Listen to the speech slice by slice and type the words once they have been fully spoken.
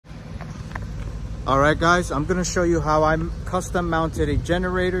All right guys, I'm gonna show you how I custom mounted a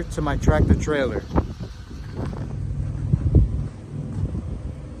generator to my tractor trailer.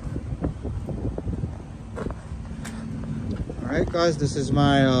 All right guys, this is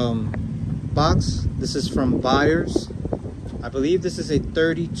my box. This is from Buyers. I believe this is a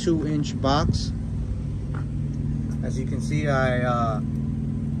 32-inch box. As you can see, I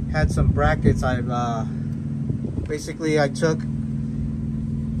had some brackets. I took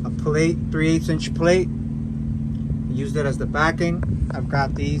a plate, 3/8 inch plate, used it as the backing. I've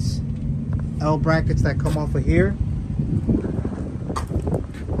got these L brackets that come off of here.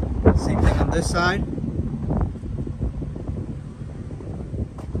 Same thing on this side.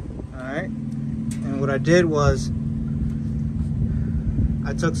 All right, and what I did was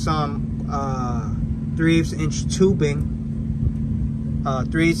I took some 3/8 inch tubing,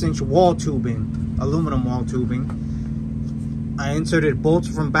 3/8 inch wall tubing, aluminum wall tubing. I inserted bolts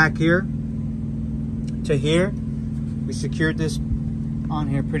from back here to here. We secured this on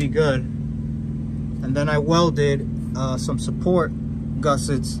here pretty good. And then I welded some support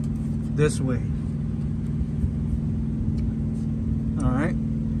gussets this way. All right.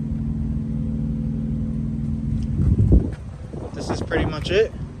 This is pretty much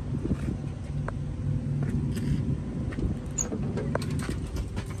it.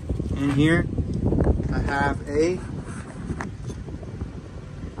 In here, I have a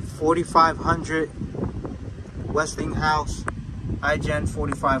 4500 WestingHouse iGen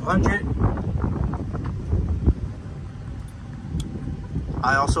 4500.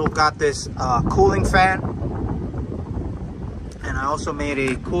 I also got this cooling fan, and I also made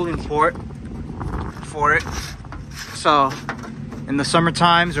a cooling port for it. So in the summer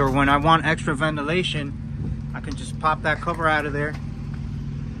times, or when I want extra ventilation, I can just pop that cover out of there.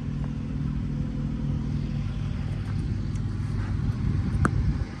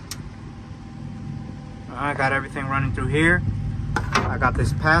 I got everything running through here. I got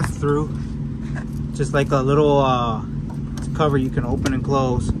this pass through, just like a little cover you can open and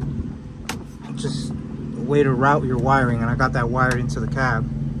close. Just a way to route your wiring, and I got that wired into the cab,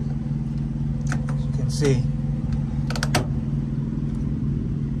 as you can see.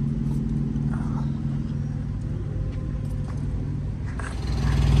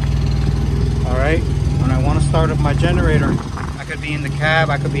 All right, when I want to start up my generator, I could be in the cab,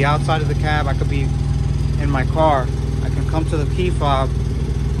 I could be outside of the cab, I could be in my car. I can come to the key fob,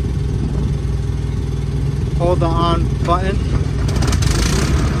 hold the on button,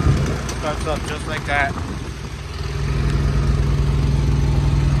 starts up just like that.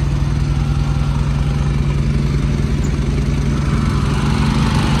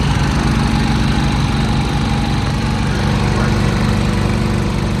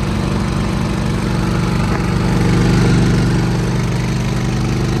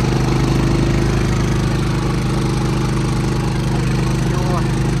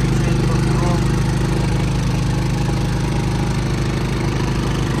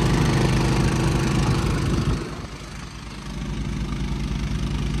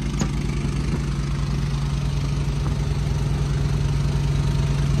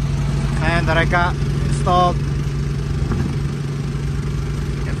 That I got installed.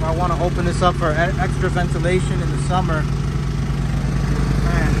 If I want to open this up for extra ventilation in the summer,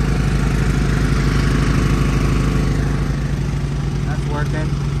 man, that's working.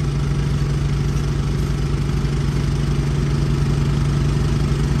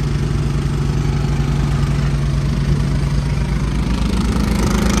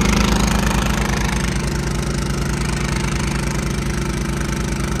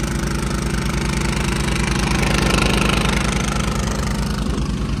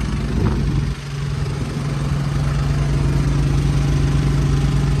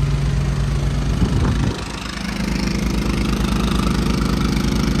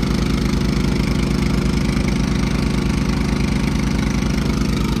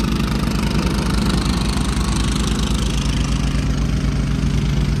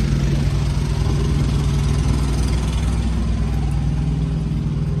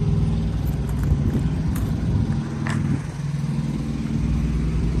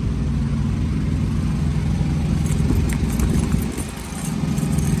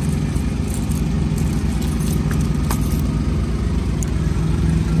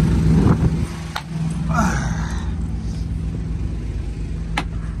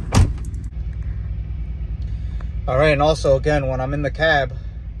 All right, and also again, when I'm in the cab,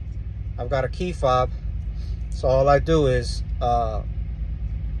 I've got a key fob. So all I do is on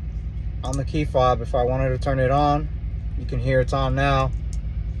the key fob, if I wanted to turn it on, you can hear it's on now.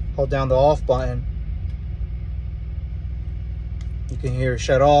 Hold down the off button, you can hear it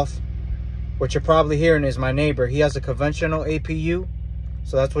shut off. What you're probably hearing is my neighbor. He has a conventional APU,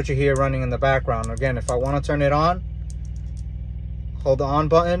 so that's what you hear running in the background. Again, if I want to turn it on, hold the on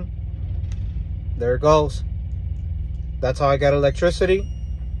button. There it goes. That's how I get electricity.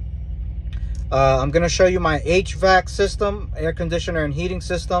 I'm going to show you my HVAC system, air conditioner and heating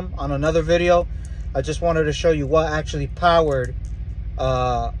system, on another video. I just wanted to show you what actually powered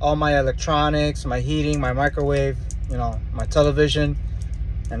all my electronics, my heating, my microwave, you know, my television.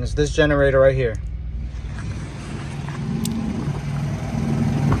 And it's this generator right here.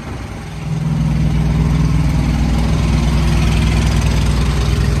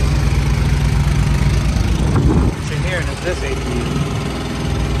 What you're hearing is this APU.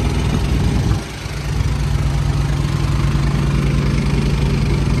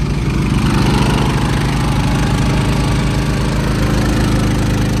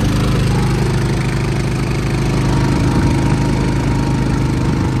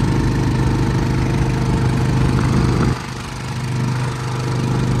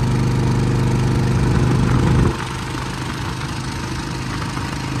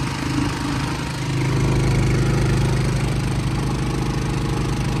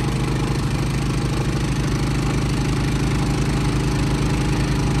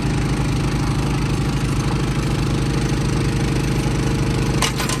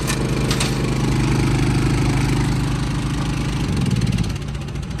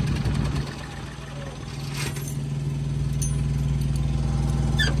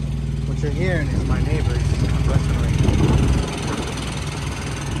 What you're hearing is my neighbors wrestling.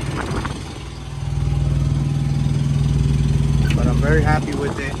 But I'm very happy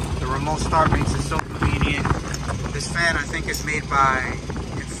with it. The remote start makes it so convenient. This fan, I think, is made by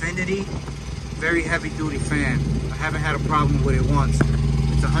Infinity. Very heavy duty fan. I haven't had a problem with it once.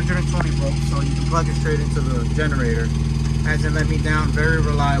 It's 120 volts, so you can plug it straight into the generator. Hasn't let me down. Very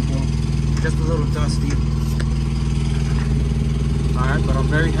reliable. Just a little dusty. Alright, but I'm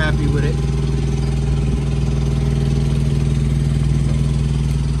very happy with it.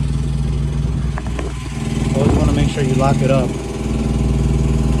 Always want to make sure you lock it up.